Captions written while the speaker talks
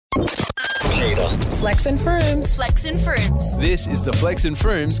Peter. Flex and Frooms. Flex and Frooms. This is the Flex and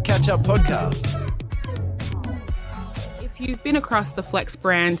Frooms Catch-Up Podcast. If you've been across the Flex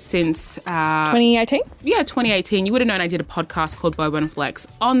brand since 2018? Yeah, 2018. You would have known I did a podcast called Bobo and Flex.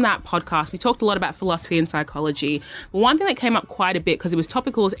 On that podcast, we talked a lot about philosophy and psychology. But one thing that came up quite a bit, because it was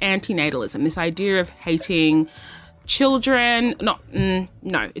topical, is antinatalism, this idea of hating children. No,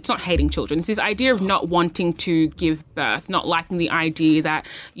 it's not hating children. It's this idea of not wanting to give birth, not liking the idea that,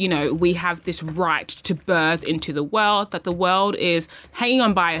 you know, we have this right to birth into the world, that the world is hanging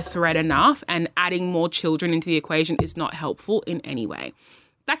on by a thread enough, and adding more children into the equation is not helpful in any way.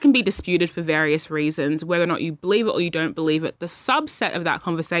 That can be disputed for various reasons, whether or not you believe it or you don't believe it. The subset of that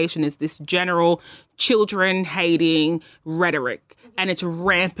conversation is this general children-hating rhetoric, and it's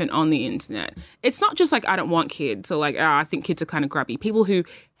rampant on the internet. It's not just like, I don't want kids, or like, I think kids are kind of grubby. People who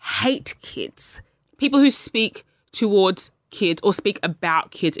hate kids, people who speak towards kids or speak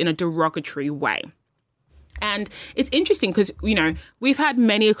about kids in a derogatory way. And it's interesting because, you know, we've had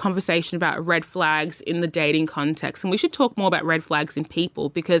many a conversation about red flags in the dating context, and we should talk more about red flags in people,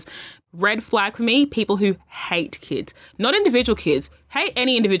 because red flag for me, people who hate kids, not individual kids, hate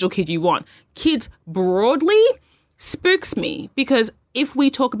any individual kid you want. Kids broadly spooks me, because if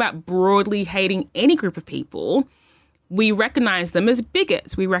we talk about broadly hating any group of people, we recognize them as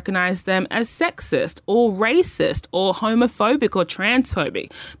bigots. We recognize them as sexist or racist or homophobic or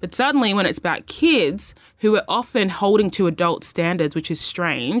transphobic. But suddenly when it's about kids who are often holding to adult standards, which is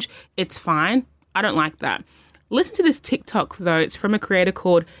strange, it's fine. I don't like that. Listen to this TikTok, though. It's from a creator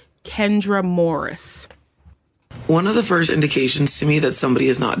called Kendra Morris. One of the first indications to me that somebody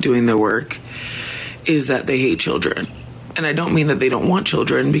is not doing their work is that they hate children. And I don't mean that they don't want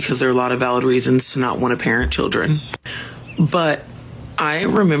children, because there are a lot of valid reasons to not want to parent children. But I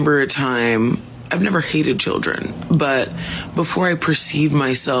remember a time, I've never hated children, but before I perceived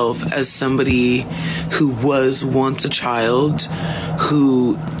myself as somebody who was once a child,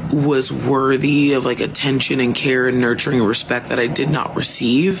 who was worthy of like attention and care and nurturing and respect that I did not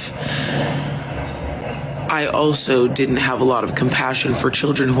receive, I also didn't have a lot of compassion for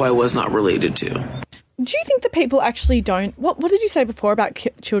children who I was not related to. Do you think that people actually don't... What did you say before about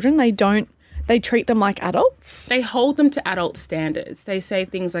children? They treat them like adults? They hold them to adult standards. They say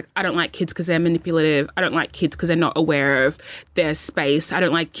things like, I don't like kids because they're manipulative. I don't like kids because they're not aware of their space. I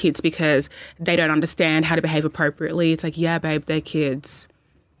don't like kids because they don't understand how to behave appropriately. It's like, yeah, babe, they're kids.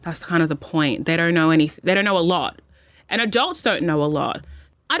 That's kind of the point. They don't know anything. They don't know a lot. And adults don't know a lot.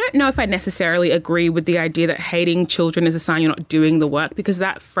 I don't know if I necessarily agree with the idea that hating children is a sign you're not doing the work, because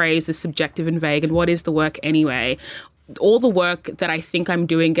that phrase is subjective and vague. And what is the work anyway? All the work that I think I'm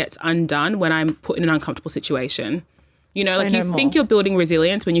doing gets undone when I'm put in an uncomfortable situation. You know, like you think you're building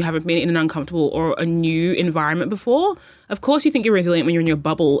resilience when you haven't been in an uncomfortable or a new environment before. Of course you think you're resilient when you're in your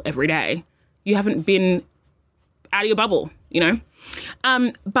bubble every day. You haven't been out of your bubble, you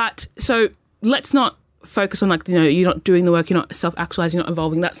know? But so let's not focus on like, you know, you're not doing the work, you're not self-actualizing, you're not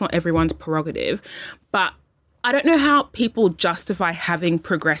evolving. That's not everyone's prerogative. But I don't know how people justify having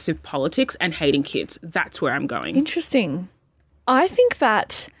progressive politics and hating kids. That's where I'm going. Interesting. I think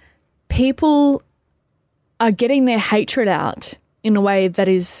that people are getting their hatred out in a way that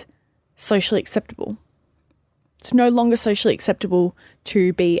is socially acceptable. It's no longer socially acceptable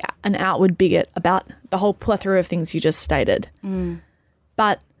to be an outward bigot about the whole plethora of things you just stated.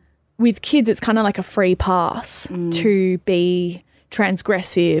 But with kids, it's kind of like a free pass to be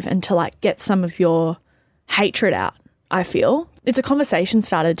transgressive and to like get some of your hatred out, I feel. It's a conversation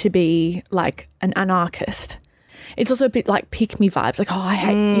started to be like an anarchist. It's also a bit like pick me vibes, like, I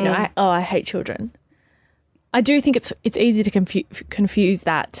hate, you know, I hate children. I do think it's easy to confuse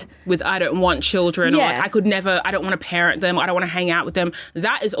that with I don't want children, or like I don't want to parent them, I don't want to hang out with them.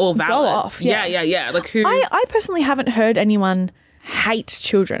 That is all valid. Go off. Yeah. Like who? I personally haven't heard anyone hate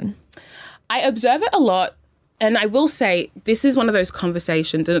children. I observe it a lot, and I will say this is one of those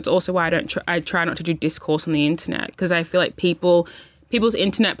conversations, and it's also why I try not to do discourse on the internet, because I feel like people's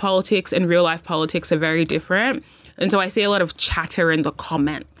internet politics and real life politics are very different, and so I see a lot of chatter in the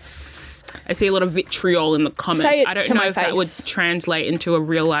comments. I see a lot of vitriol in the comments. I don't know if that would translate into a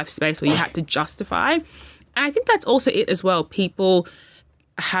real life space where you had to justify. And I think that's also it as well. People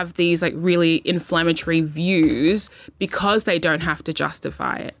have these like really inflammatory views because they don't have to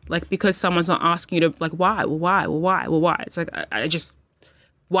justify it. Like because someone's not asking you to like, why? It's like,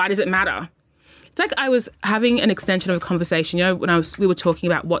 why does it matter? It's like I was having an extension of a conversation, you know, when we were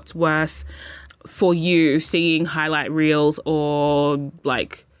talking about what's worse for you, seeing highlight reels or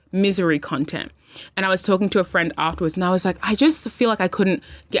like misery content. And I was talking to a friend afterwards and I was like, I just feel like I couldn't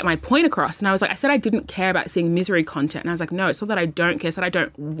get my point across. And I was like, I said I didn't care about seeing misery content. And I was like, no, it's not that I don't care, it's that I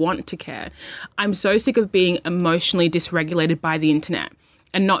don't want to care. I'm so sick of being emotionally dysregulated by the internet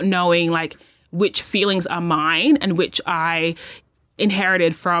and not knowing like which feelings are mine and which I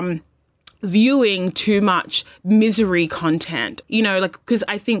inherited from viewing too much misery content, you know, like, because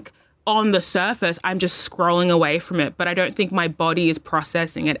I think on the surface, I'm just scrolling away from it, but I don't think my body is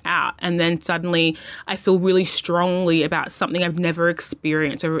processing it out. And then suddenly I feel really strongly about something I've never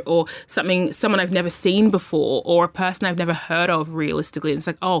experienced or someone I've never seen before or a person I've never heard of realistically. And it's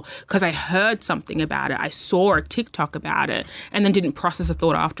like, oh, because I heard something about it. I saw a TikTok about it and then didn't process a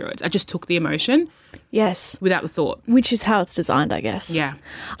thought afterwards. I just took the emotion. Yes. Without the thought. Which is how it's designed, I guess. Yeah.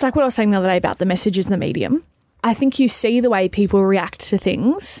 It's like what I was saying the other day about the messages in the medium. I think you see the way people react to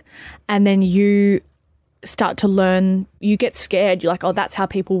things and then you start to learn, you get scared. You're like, oh, that's how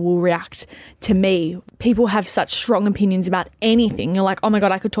people will react to me. People have such strong opinions about anything. You're like, oh my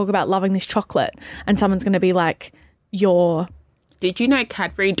God, I could talk about loving this chocolate and someone's going to be like, did you know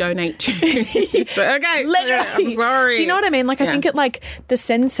Cadbury donate to okay, I'm sorry. Do you know what I mean? Like, I think it like the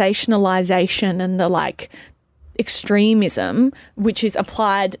sensationalization and the like extremism, which is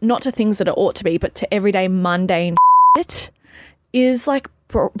applied not to things that it ought to be, but to everyday mundane shit, is like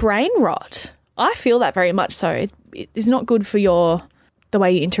brain rot. I feel that very much so. It is not good for the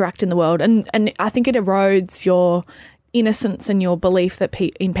way you interact in the world. And I think it erodes your innocence and your belief that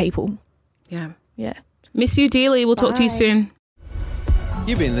in people. Yeah. Yeah. Miss you dearly. We'll talk to you soon.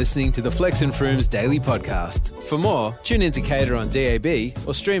 You've been listening to the Flex and Frooms Daily Podcast. For more, tune in to Cater on DAB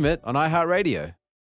or stream it on iHeartRadio.